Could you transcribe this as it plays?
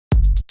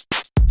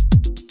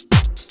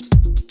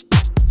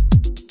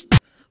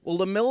Well,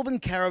 the Melbourne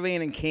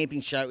Caravan and Camping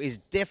Show is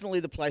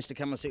definitely the place to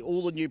come and see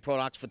all the new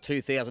products for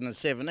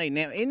 2017.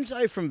 Now,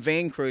 Enzo from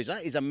Van Cruiser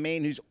is a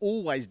man who's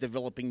always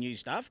developing new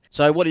stuff.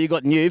 So what have you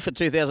got new for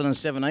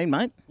 2017,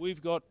 mate? We've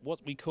got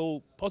what we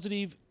call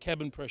positive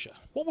cabin pressure.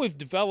 What we've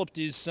developed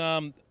is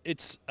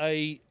it's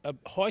a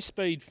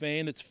high-speed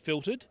fan that's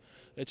filtered.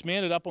 It's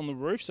mounted up on the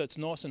roof, so it's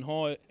nice and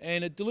high,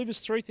 and it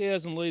delivers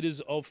 3,000 litres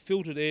of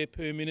filtered air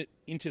per minute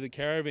into the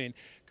caravan,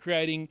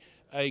 creating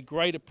a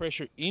greater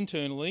pressure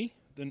internally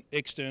than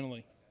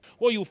externally.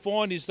 What you'll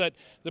find is that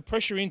the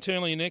pressure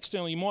internally and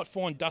externally, you might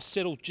find dust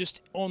settle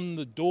just on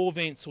the door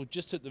vents or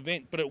just at the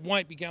vent, but it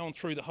won't be going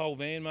through the whole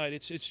van, mate.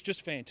 It's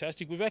just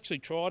fantastic. We've actually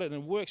tried it and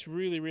it works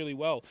really, really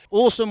well.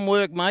 Awesome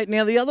work, mate.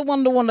 Now, the other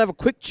one I want to have a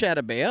quick chat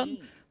about,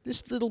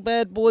 this little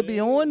bad boy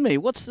behind me.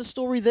 What's the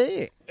story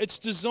there? It's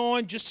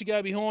designed just to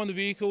go behind the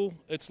vehicle.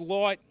 It's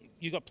light.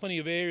 You've got plenty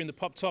of air in the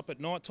pop top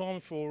at night time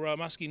for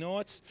musky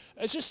nights.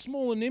 It's just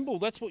small and nimble.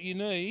 That's what you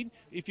need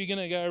if you're going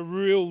to go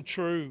real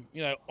true,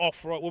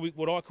 off-road,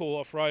 what I call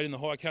off-road in the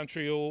high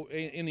country or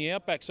in the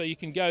outback. So you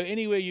can go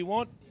anywhere you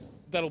want.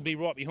 That'll be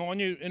right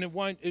behind you, and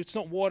it's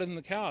not wider than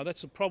the car.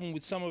 That's the problem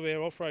with some of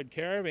our off-road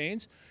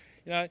caravans.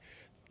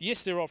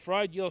 Yes, they're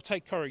off-road. You'll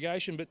take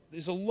corrugation, but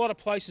there's a lot of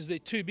places they're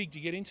too big to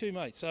get into,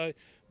 mate. So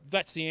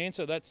that's the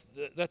answer. That's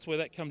where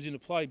that comes into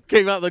play.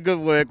 Keep up the good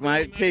work,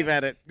 mate. Keep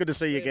at it. Good to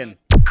see you again.